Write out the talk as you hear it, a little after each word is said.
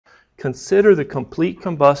Consider the complete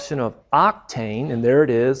combustion of octane, and there it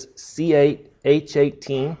is,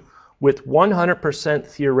 C8H18, with 100%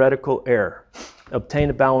 theoretical air. Obtain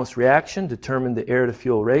a balanced reaction, determine the air to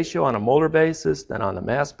fuel ratio on a molar basis, then on a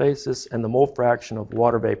mass basis, and the mole fraction of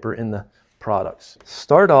water vapor in the products.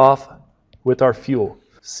 Start off with our fuel,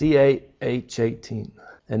 C8H18.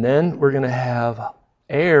 And then we're going to have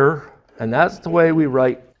air, and that's the way we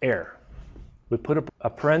write air. We put a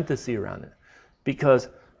parenthesis around it because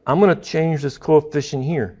I'm going to change this coefficient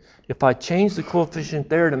here. If I change the coefficient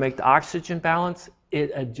there to make the oxygen balance, it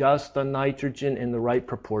adjusts the nitrogen in the right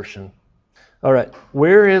proportion. All right,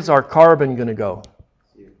 where is our carbon going to go?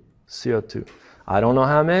 CO2. I don't know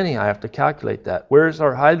how many. I have to calculate that. Where's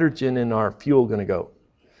our hydrogen in our fuel going to go?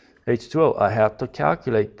 H2O. I have to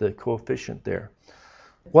calculate the coefficient there.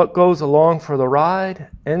 What goes along for the ride?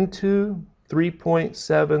 N2,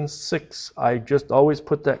 3.76. I just always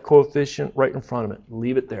put that coefficient right in front of it.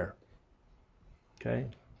 Leave it there. Okay?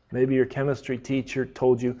 Maybe your chemistry teacher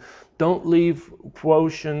told you, don't leave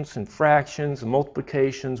quotients and fractions and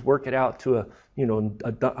multiplications, work it out to a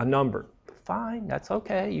number. Fine, that's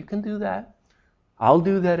okay, you can do that. I'll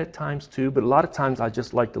do that at times too, but a lot of times I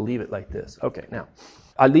just like to leave it like this. Okay, now,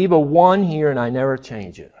 I leave a 1 here and I never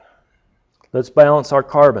change it. Let's balance our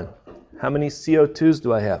carbon. How many CO2s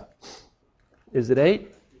do I have? Is it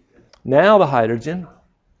 8? Now the hydrogen.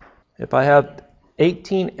 If I have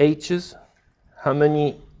 18 H's, how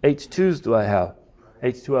many H2s do I have?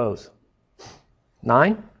 H2Os.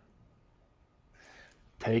 9?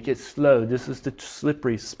 Take it slow. This is the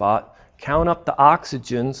slippery spot. Count up the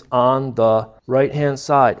oxygens on the right-hand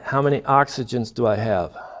side. How many oxygens do I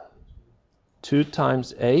have? 2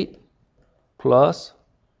 times 8 plus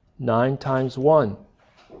 9 times 1.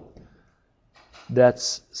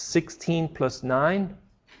 That's 16 plus 9.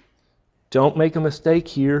 Don't make a mistake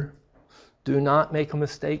here. Do not make a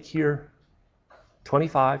mistake here.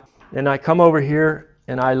 25. And I come over here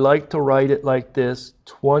and I like to write it like this,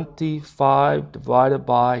 25 divided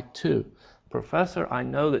by 2. Professor, I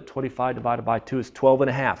know that 25 divided by 2 is 12 and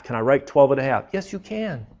a half. Can I write 12 and a half? Yes, you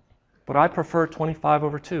can. But I prefer 25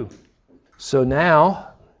 over 2. So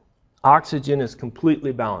now, oxygen is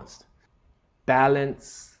completely balanced.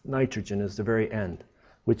 Balance nitrogen is the very end,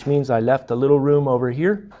 which means I left a little room over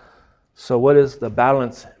here. So what is the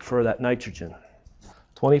balance for that nitrogen?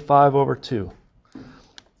 25 over 2.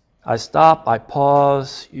 I stop, I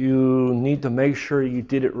pause, you need to make sure you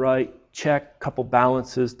did it right, check, couple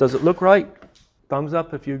balances. Does it look right? Thumbs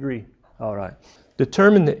up if you agree. All right.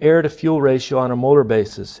 Determine the air to fuel ratio on a molar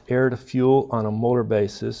basis. Air to fuel on a molar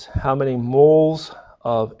basis. How many moles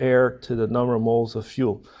of air to the number of moles of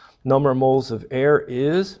fuel? Number of moles of air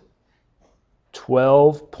is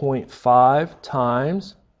 12.5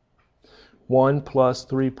 times 1 plus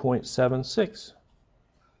 3.76.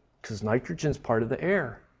 Because nitrogen is part of the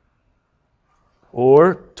air.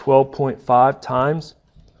 Or 12.5 times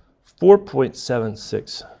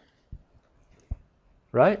 4.76.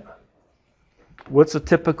 Right? What's a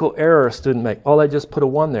typical error a student make? Oh, they just put a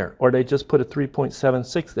 1 there. Or they just put a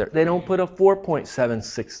 3.76 there. They don't put a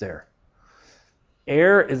 4.76 there.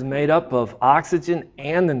 Air is made up of oxygen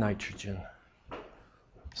and the nitrogen.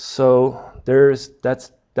 So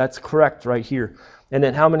that's correct right here. And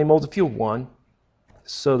then how many moles of fuel? 1.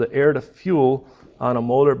 So the air to fuel on a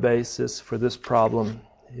molar basis for this problem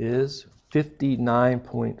is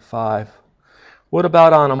 59.5. What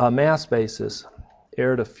about on a mass basis?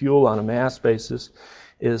 Air to fuel on a mass basis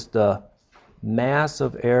is the mass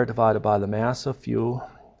of air divided by the mass of fuel,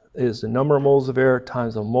 is the number of moles of air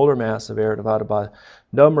times the molar mass of air divided by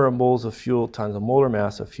number of moles of fuel times the molar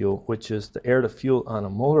mass of fuel, which is the air to fuel on a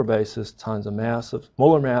molar basis times the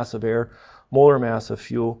molar mass of air, molar mass of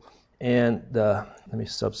fuel, and let me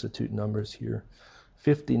substitute numbers here.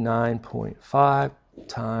 59.5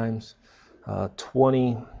 times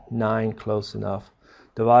 29, close enough,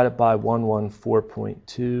 divided by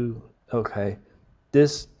 114.2. Okay,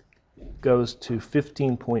 this goes to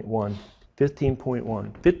 15.1.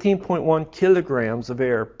 15.1 kilograms of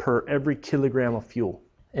air per every kilogram of fuel.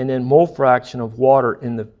 And then mole fraction of water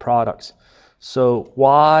in the products. So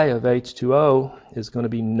Y of H2O is going to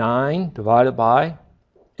be 9 divided by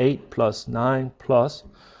 8 plus 9 plus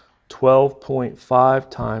 12.5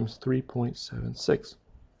 times 3.76.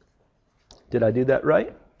 Did I do that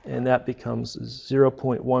right? And that becomes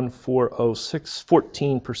 0.1406,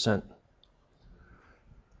 14%.